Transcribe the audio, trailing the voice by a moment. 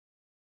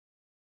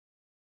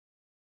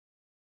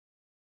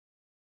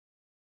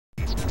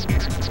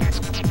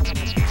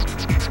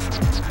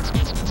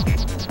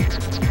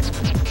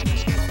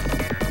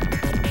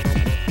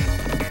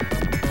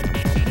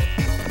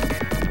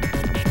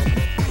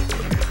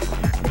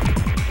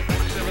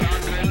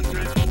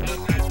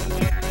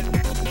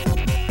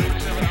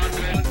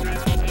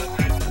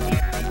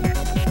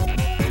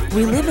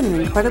We live in an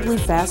incredibly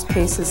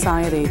fast-paced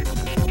society.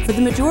 For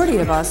the majority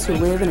of us who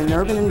live in an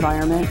urban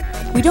environment,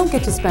 we don't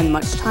get to spend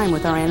much time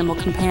with our animal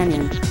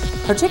companion,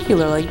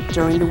 particularly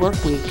during the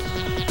work week.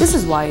 This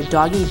is why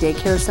doggy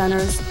daycare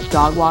centers,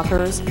 dog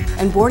walkers,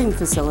 and boarding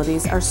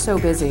facilities are so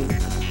busy.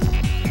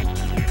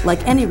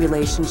 Like any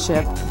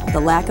relationship,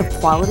 the lack of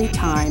quality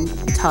time,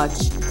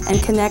 touch,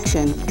 and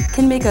connection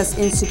can make us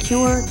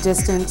insecure,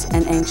 distant,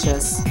 and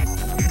anxious.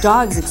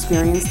 Dogs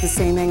experience the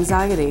same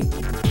anxiety,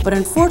 but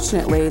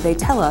unfortunately they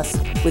tell us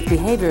with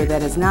behavior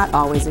that is not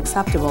always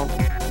acceptable.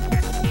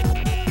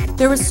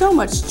 There is so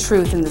much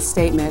truth in the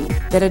statement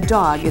that a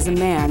dog is a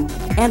man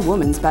and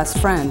woman's best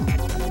friend.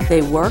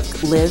 They work,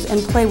 live, and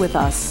play with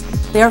us.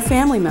 They are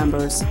family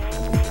members.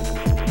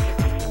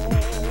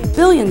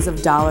 Billions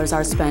of dollars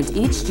are spent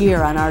each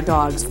year on our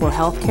dogs for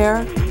health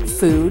care,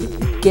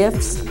 food,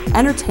 gifts,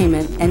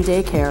 entertainment, and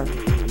daycare.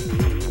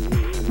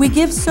 We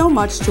give so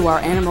much to our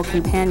animal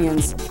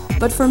companions,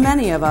 but for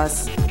many of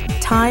us,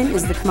 time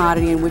is the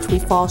commodity in which we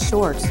fall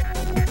short.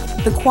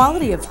 The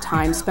quality of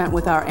time spent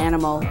with our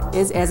animal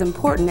is as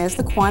important as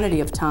the quantity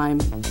of time.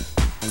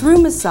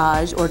 Through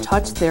massage or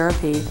touch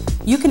therapy,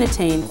 you can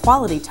attain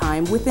quality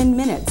time within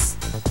minutes.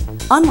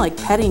 Unlike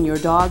petting your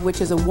dog, which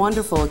is a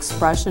wonderful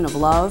expression of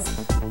love,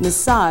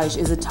 massage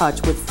is a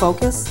touch with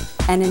focus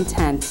and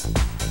intent.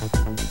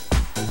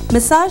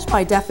 Massage,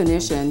 by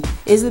definition,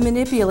 is the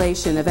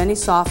manipulation of any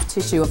soft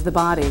tissue of the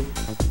body.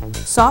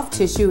 Soft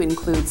tissue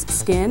includes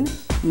skin,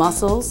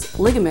 muscles,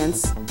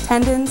 ligaments,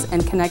 tendons,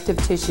 and connective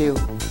tissue.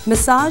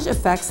 Massage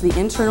affects the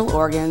internal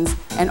organs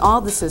and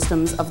all the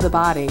systems of the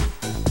body.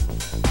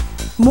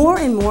 More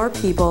and more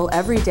people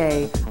every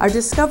day are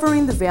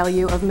discovering the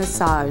value of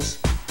massage.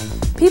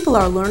 People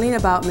are learning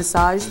about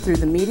massage through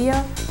the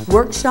media,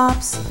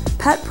 workshops,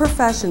 pet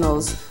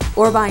professionals,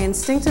 or by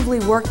instinctively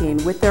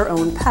working with their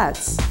own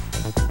pets.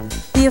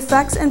 The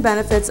effects and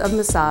benefits of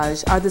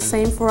massage are the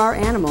same for our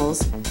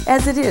animals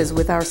as it is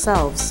with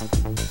ourselves.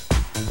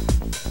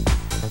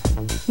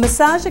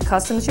 Massage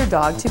accustoms your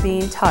dog to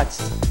being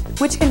touched,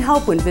 which can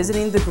help when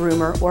visiting the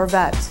groomer or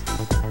vet.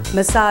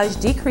 Massage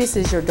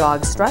decreases your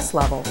dog's stress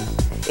level.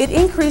 It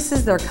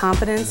increases their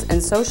confidence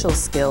and social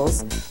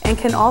skills and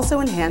can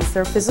also enhance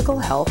their physical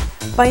health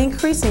by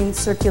increasing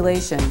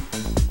circulation,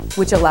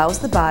 which allows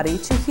the body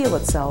to heal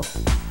itself.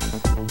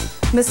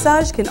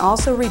 Massage can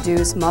also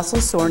reduce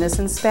muscle soreness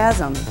and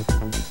spasm.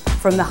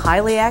 From the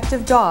highly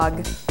active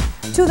dog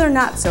to their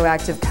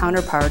not-so-active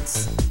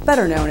counterparts,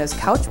 better known as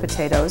couch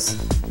potatoes,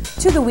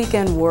 to the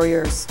weekend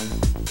warriors.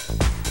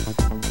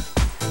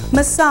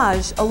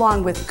 Massage,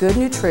 along with good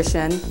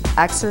nutrition,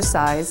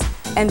 exercise,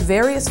 and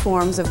various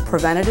forms of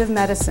preventative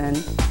medicine,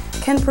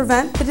 can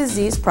prevent the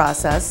disease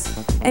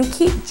process and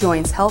keep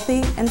joints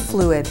healthy and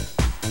fluid.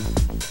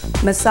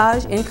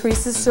 Massage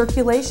increases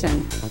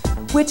circulation,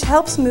 which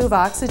helps move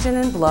oxygen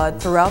and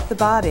blood throughout the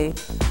body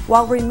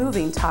while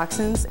removing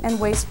toxins and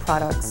waste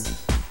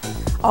products.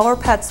 Our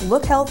pets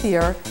look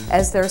healthier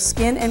as their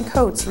skin and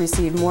coats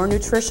receive more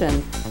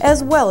nutrition,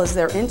 as well as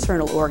their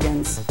internal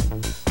organs.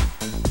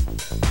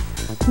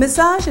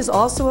 Massage is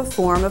also a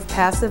form of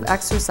passive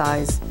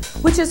exercise,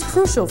 which is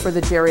crucial for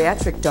the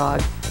geriatric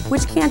dog,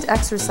 which can't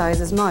exercise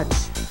as much,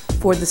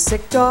 for the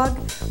sick dog,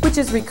 which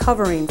is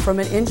recovering from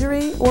an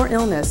injury or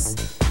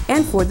illness,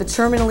 and for the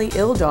terminally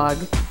ill dog,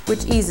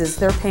 which eases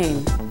their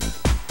pain.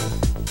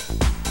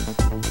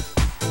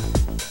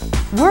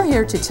 We're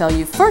here to tell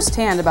you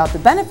firsthand about the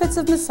benefits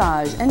of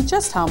massage and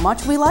just how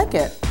much we like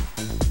it.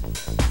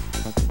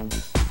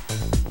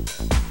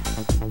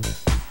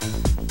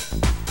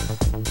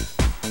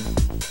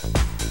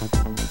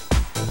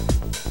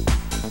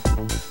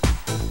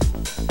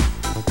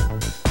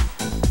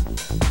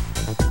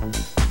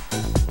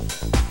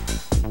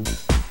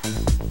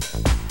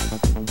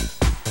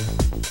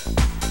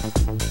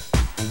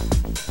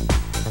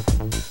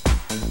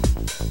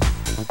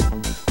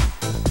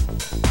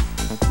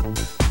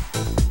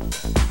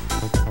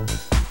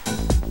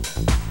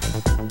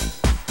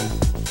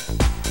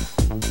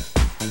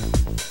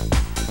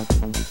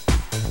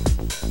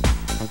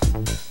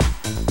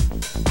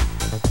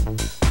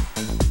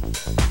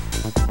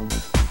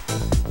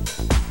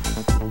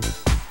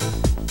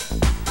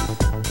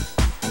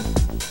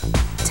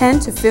 "10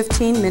 to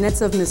 15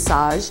 minutes of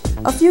massage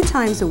a few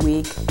times a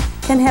week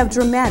can have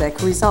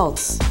dramatic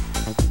results.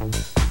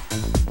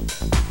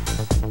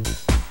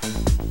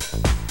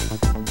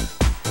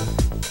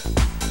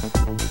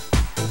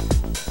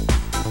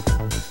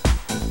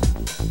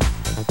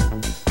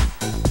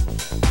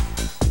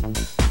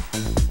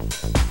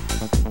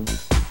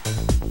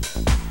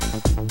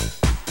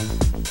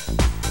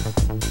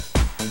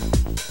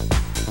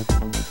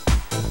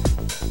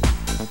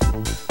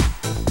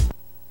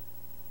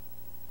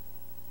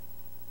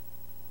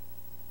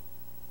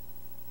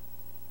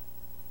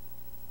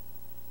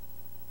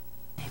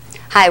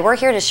 Hi, we're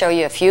here to show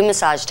you a few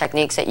massage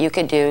techniques that you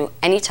could do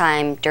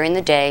anytime during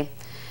the day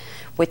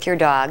with your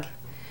dog.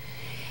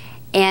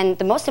 And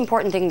the most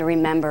important thing to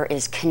remember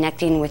is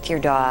connecting with your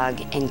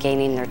dog and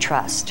gaining their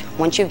trust.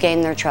 Once you've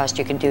gained their trust,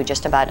 you can do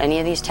just about any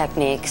of these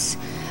techniques,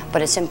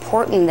 But it's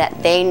important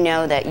that they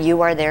know that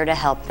you are there to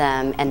help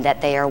them and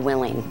that they are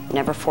willing.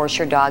 Never force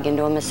your dog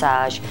into a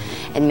massage,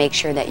 and make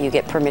sure that you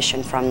get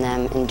permission from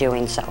them in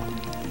doing so.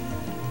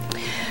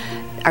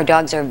 Our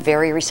dogs are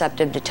very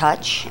receptive to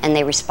touch, and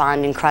they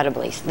respond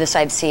incredibly. This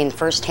I've seen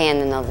firsthand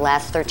in the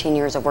last 13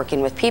 years of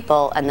working with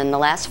people, and then the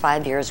last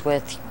 5 years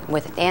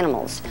with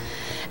animals.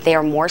 They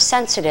are more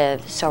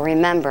sensitive, so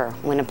remember,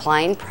 when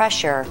applying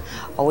pressure,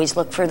 always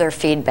look for their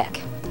feedback.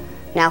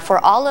 Now,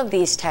 for all of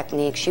these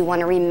techniques, you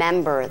want to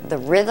remember the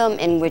rhythm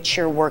in which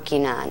you're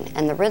working on,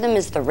 and the rhythm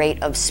is the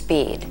rate of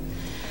speed.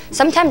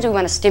 Sometimes we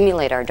want to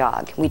stimulate our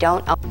dog. We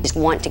don't always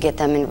want to get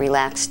them in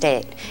relaxed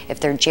state. If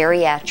they're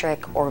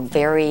geriatric or if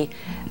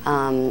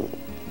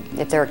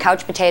they're a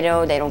couch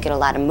potato, they don't get a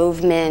lot of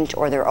movement,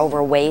 or they're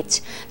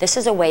overweight, this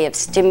is a way of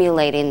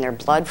stimulating their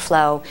blood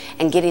flow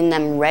and getting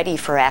them ready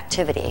for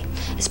activity,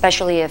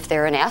 especially if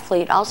they're an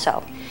athlete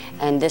also.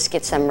 And this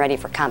gets them ready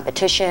for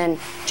competition,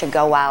 to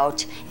go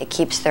out. It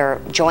keeps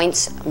their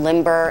joints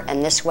limber,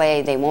 and this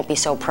way they won't be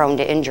so prone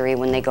to injury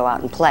when they go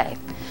out and play.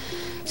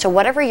 So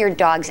whatever your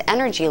dog's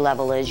energy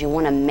level is, you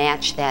want to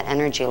match that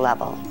energy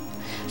level.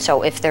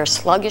 So if they're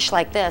sluggish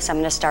like this, I'm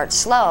going to start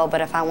slow, but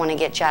if I want to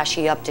get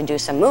Joshy up to do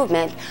some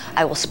movement,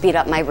 I will speed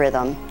up my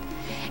rhythm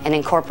and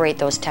incorporate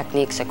those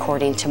techniques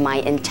according to my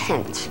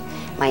intent.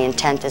 My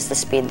intent is to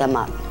speed them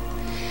up.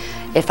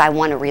 If I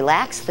want to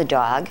relax the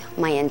dog,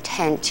 my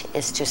intent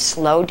is to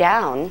slow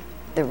down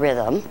the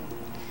rhythm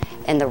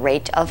and the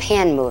rate of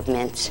hand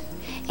movement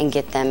and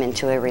get them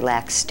into a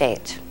relaxed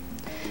state.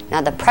 Now,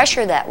 the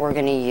pressure that we're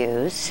going to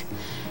use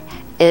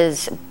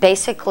is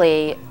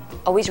basically,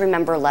 always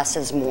remember, less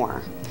is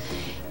more.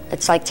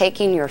 It's like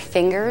taking your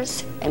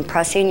fingers and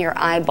pressing your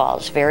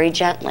eyeballs very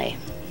gently.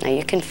 Now,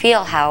 you can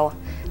feel how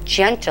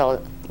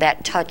gentle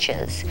that touch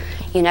is.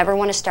 You never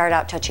want to start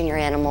out touching your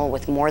animal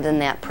with more than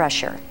that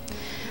pressure.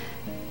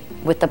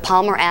 With the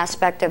palmar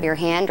aspect of your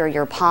hand or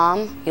your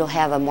palm, you'll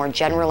have a more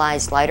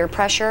generalized, lighter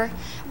pressure.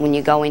 When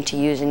you go into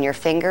using your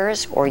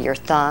fingers or your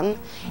thumb,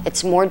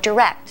 it's more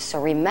direct.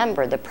 So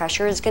remember, the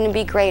pressure is going to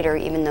be greater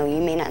even though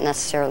you may not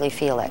necessarily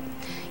feel it.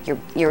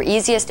 Your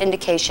easiest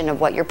indication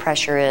of what your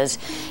pressure is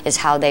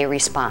how they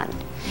respond.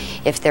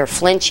 If they're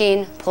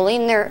flinching,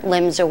 pulling their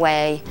limbs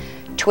away,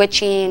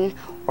 twitching,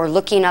 or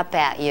looking up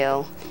at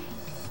you,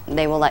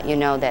 they will let you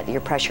know that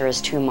your pressure is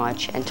too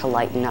much and to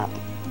lighten up.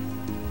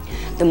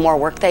 The more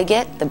work they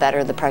get, the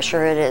better the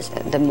pressure it is,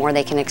 the more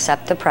they can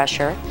accept the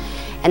pressure,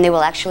 and they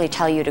will actually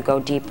tell you to go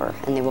deeper,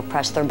 and they will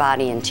press their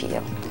body into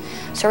you.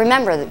 So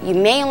remember, you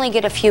may only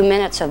get a few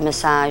minutes of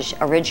massage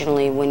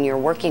originally when you're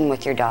working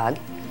with your dog,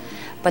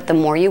 but the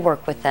more you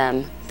work with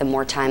them, the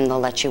more time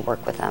they'll let you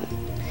work with them.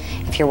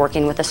 If you're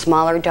working with a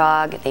smaller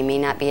dog, they may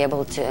not be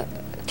able to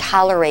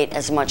tolerate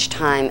as much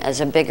time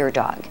as a bigger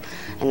dog.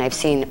 And I've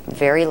seen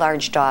very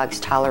large dogs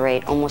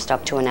tolerate almost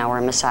up to an hour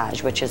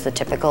massage, which is the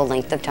typical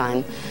length of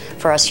time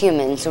for us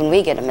humans when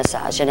we get a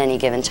massage at any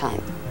given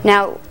time.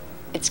 Now,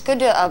 it's good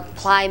to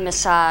apply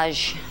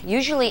massage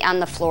usually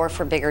on the floor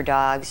for bigger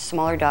dogs.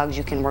 Smaller dogs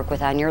you can work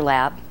with on your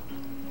lap.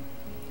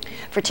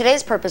 For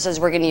today's purposes,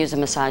 we're going to use a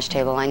massage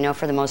table. I know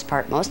for the most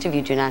part, most of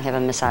you do not have a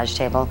massage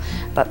table,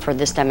 but for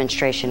this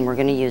demonstration, we're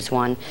going to use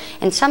one.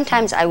 And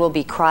sometimes I will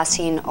be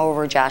crossing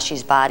over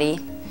Joshy's body.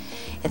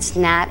 It's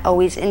not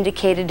always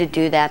indicated to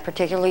do that,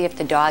 particularly if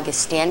the dog is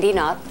standing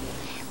up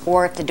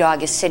or if the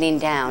dog is sitting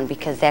down,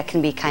 because that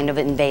can be kind of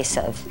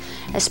invasive,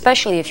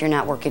 especially if you're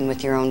not working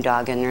with your own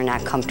dog and they're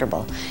not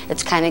comfortable.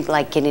 It's kind of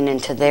like getting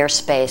into their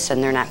space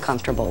and they're not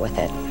comfortable with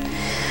it.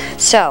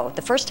 So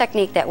the first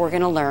technique that we're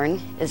going to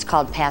learn is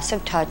called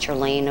passive touch or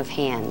laying of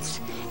hands.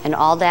 And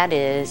all that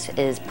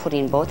is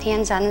putting both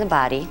hands on the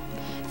body,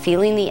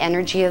 feeling the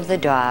energy of the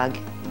dog,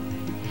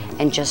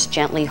 and just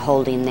gently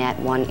holding that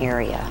one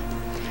area.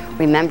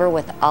 Remember,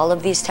 with all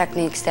of these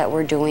techniques that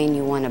we're doing,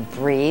 you want to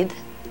breathe.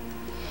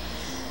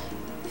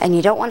 And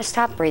you don't want to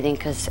stop breathing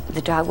because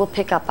the dog will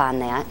pick up on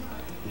that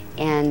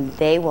and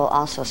they will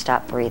also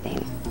stop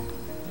breathing.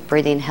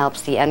 Breathing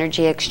helps the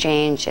energy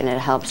exchange and it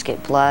helps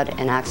get blood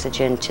and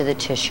oxygen to the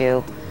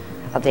tissue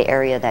of the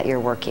area that you're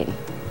working.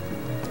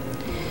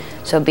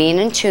 So being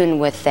in tune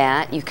with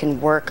that, you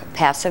can work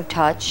passive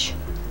touch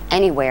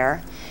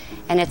anywhere,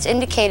 and it's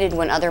indicated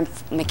when other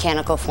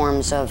mechanical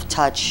forms of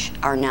touch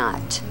are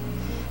not,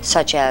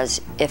 such as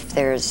if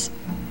there's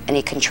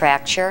any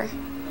contracture,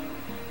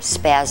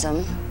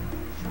 spasm,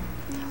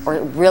 or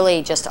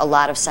really just a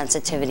lot of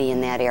sensitivity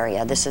in that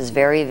area. This is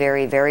very,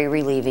 very, very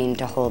relieving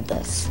to hold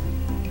this.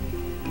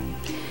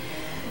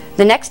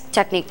 The next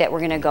technique that we're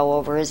going to go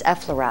over is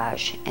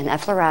effleurage. And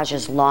effleurage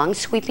is long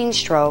sweeping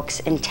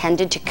strokes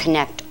intended to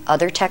connect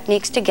other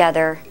techniques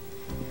together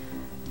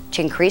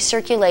to increase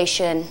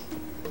circulation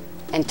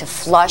and to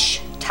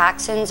flush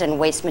toxins and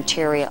waste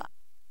material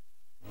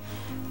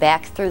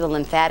back through the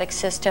lymphatic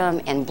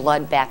system and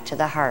blood back to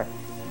the heart.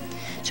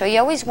 So you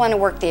always want to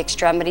work the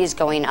extremities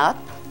going up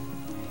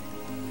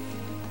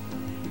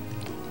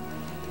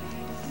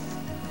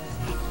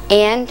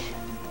and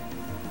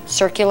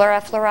circular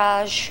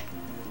effleurage,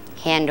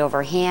 hand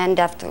over hand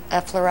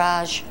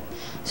effleurage,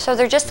 So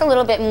they're just a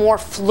little bit more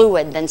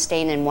fluid than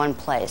staying in one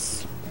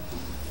place.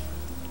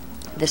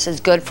 This is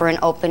good for an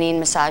opening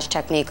massage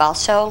technique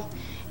also,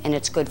 and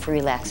it's good for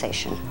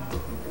relaxation.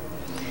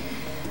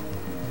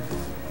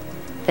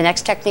 The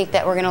next technique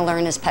that we're going to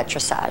learn is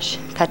petrissage.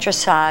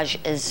 Petrissage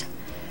is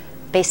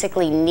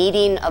basically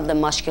kneading of the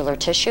muscular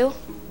tissue,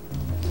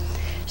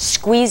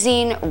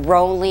 squeezing,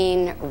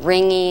 rolling,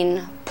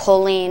 wringing,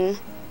 pulling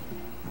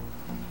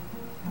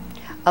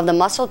of the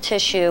muscle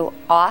tissue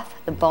off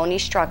the bony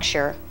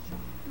structure,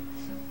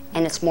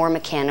 and it's more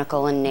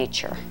mechanical in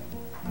nature.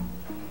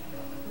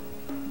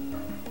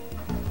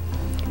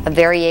 A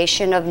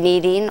variation of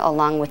kneading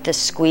along with this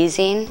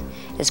squeezing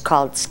is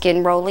called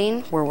skin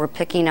rolling, where we're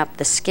picking up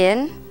the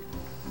skin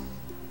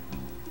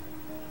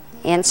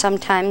and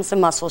sometimes the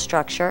muscle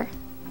structure,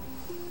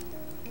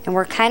 and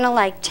we're kind of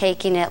like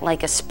taking it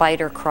like a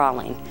spider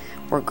crawling.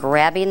 We're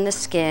grabbing the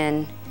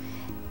skin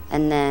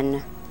and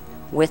then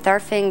with our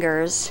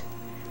fingers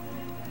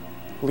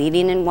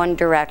leading in one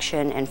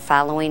direction and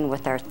following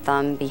with our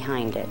thumb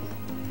behind it.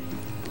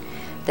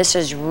 This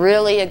is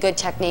really a good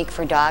technique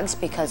for dogs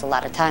because a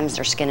lot of times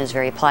their skin is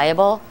very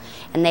pliable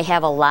and they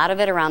have a lot of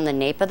it around the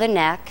nape of the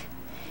neck,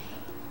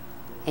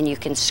 and you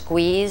can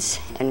squeeze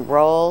and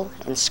roll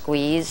and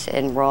squeeze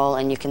and roll,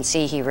 and you can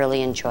see he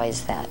really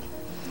enjoys that.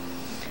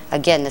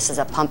 Again, this is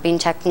a pumping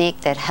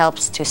technique that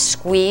helps to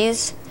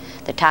squeeze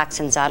the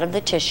toxins out of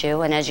the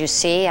tissue, and as you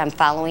see, I'm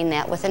following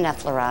that with an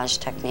effleurage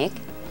technique.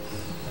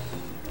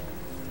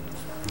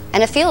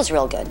 And it feels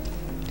real good.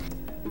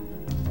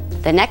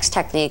 The next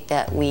technique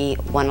that we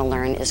want to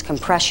learn is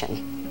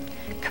compression.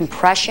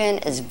 Compression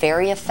is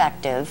very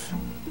effective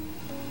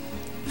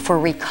for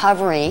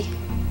recovery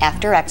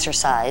after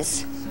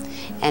exercise,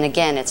 and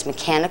again, it's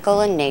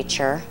mechanical in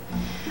nature.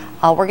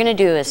 All we're going to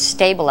do is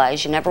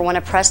stabilize. You never want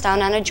to press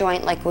down on a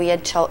joint like we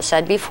had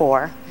said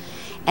before,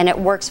 and it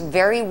works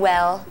very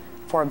well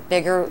for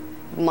bigger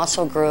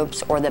muscle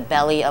groups or the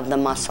belly of the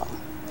muscle.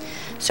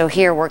 So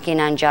here, working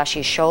on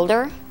Josh's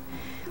shoulder,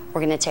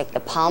 we're going to take the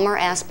palmar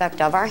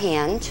aspect of our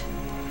hand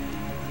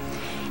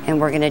and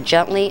we're going to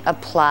gently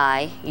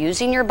apply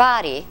using your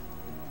body.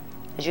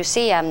 As you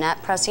see, I'm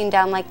not pressing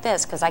down like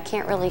this because I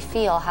can't really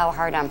feel how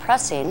hard I'm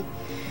pressing.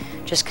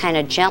 Just kind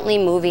of gently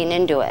moving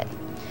into it.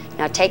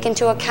 Now take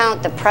into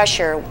account the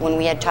pressure when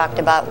we had talked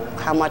about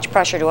how much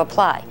pressure to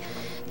apply.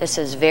 This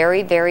is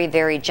very, very,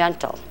 very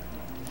gentle.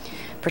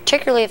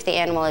 Particularly if the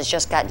animal has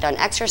just got done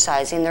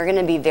exercising, they're going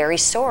to be very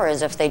sore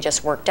as if they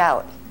just worked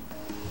out.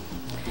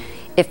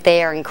 If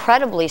they are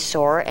incredibly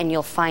sore, and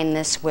you'll find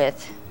this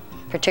with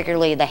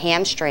particularly the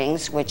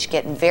hamstrings, which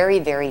get very,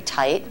 very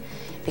tight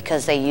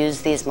because they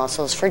use these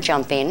muscles for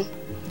jumping.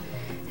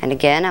 And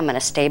again, I'm going to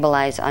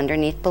stabilize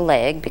underneath the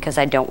leg because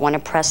I don't want to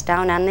press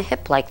down on the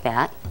hip like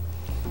that.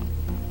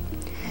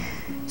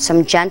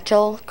 Some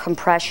gentle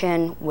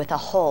compression with a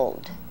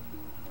hold.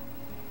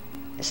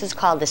 This is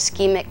called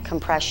ischemic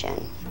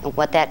compression. And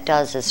what that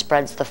does is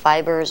spreads the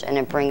fibers and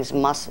it brings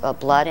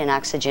blood and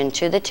oxygen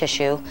to the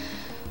tissue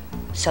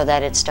so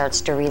that it starts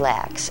to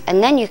relax.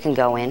 And then you can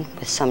go in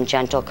with some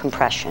gentle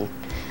compression.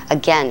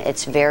 Again,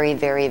 it's very,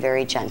 very,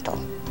 very gentle.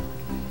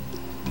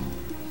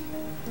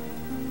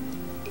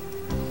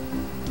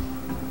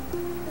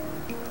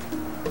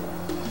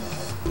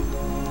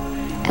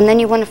 And then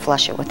you want to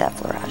flush it with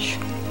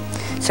effleurage.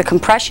 So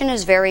compression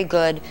is very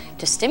good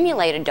to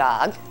stimulate a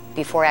dog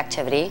before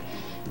activity,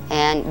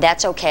 and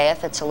that's okay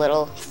if it's a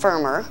little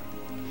firmer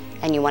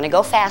and you want to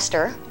go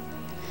faster.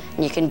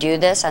 And you can do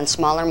this on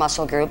smaller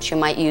muscle groups. You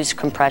might use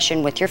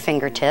compression with your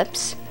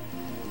fingertips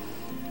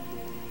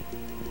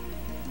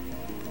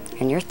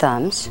and your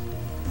thumbs.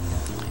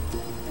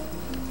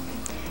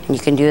 And you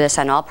can do this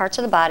on all parts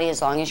of the body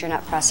as long as you're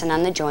not pressing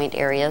on the joint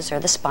areas or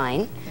the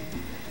spine.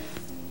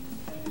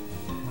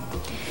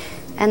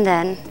 And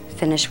then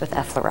finish with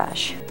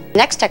effleurage.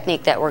 Next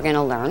technique that we're going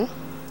to learn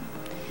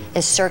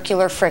is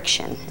circular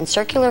friction. And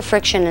circular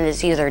friction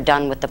is either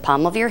done with the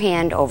palm of your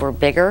hand over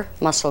bigger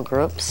muscle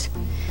groups,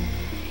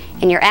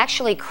 and you're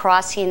actually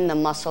crossing the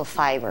muscle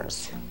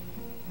fibers.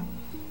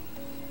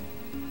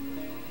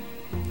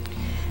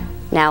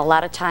 Now, a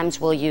lot of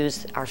times we'll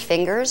use our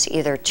fingers,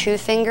 either 2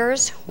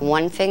 fingers,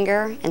 1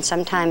 finger, and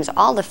sometimes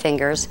all the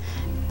fingers,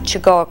 to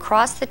go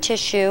across the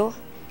tissue,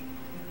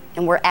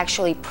 and we're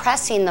actually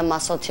pressing the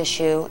muscle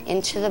tissue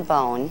into the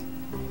bone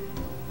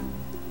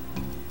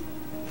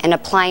and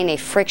applying a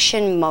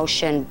friction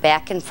motion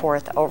back and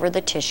forth over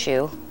the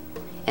tissue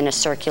in a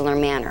circular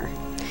manner.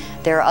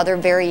 There are other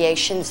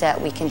variations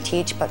that we can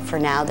teach, but for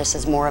now this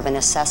is more of an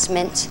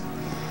assessment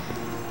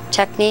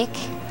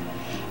technique,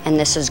 and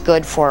this is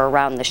good for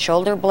around the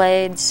shoulder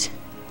blades,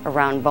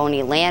 around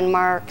bony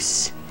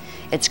landmarks.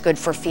 It's good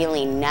for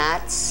feeling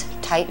knots,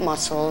 tight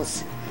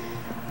muscles,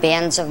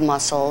 bands of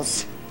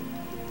muscles.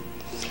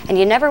 And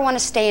you never want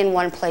to stay in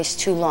one place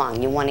too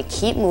long. You want to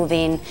keep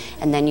moving,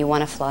 and then you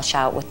want to flush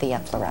out with the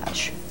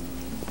effleurage.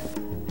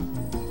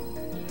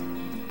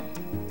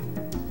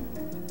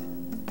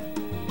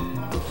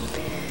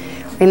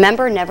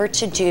 Remember never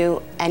to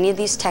do any of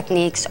these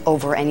techniques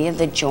over any of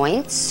the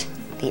joints,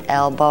 the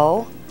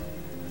elbow,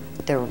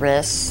 the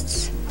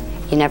wrists.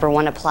 You never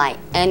want to apply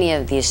any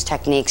of these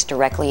techniques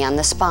directly on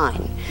the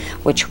spine,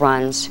 which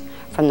runs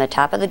from the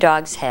top of the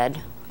dog's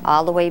head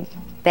all the way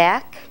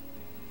back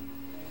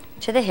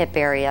to the hip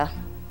area.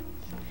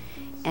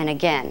 And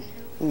again,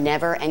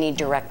 never any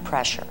direct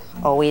pressure,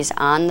 always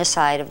on the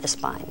side of the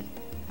spine.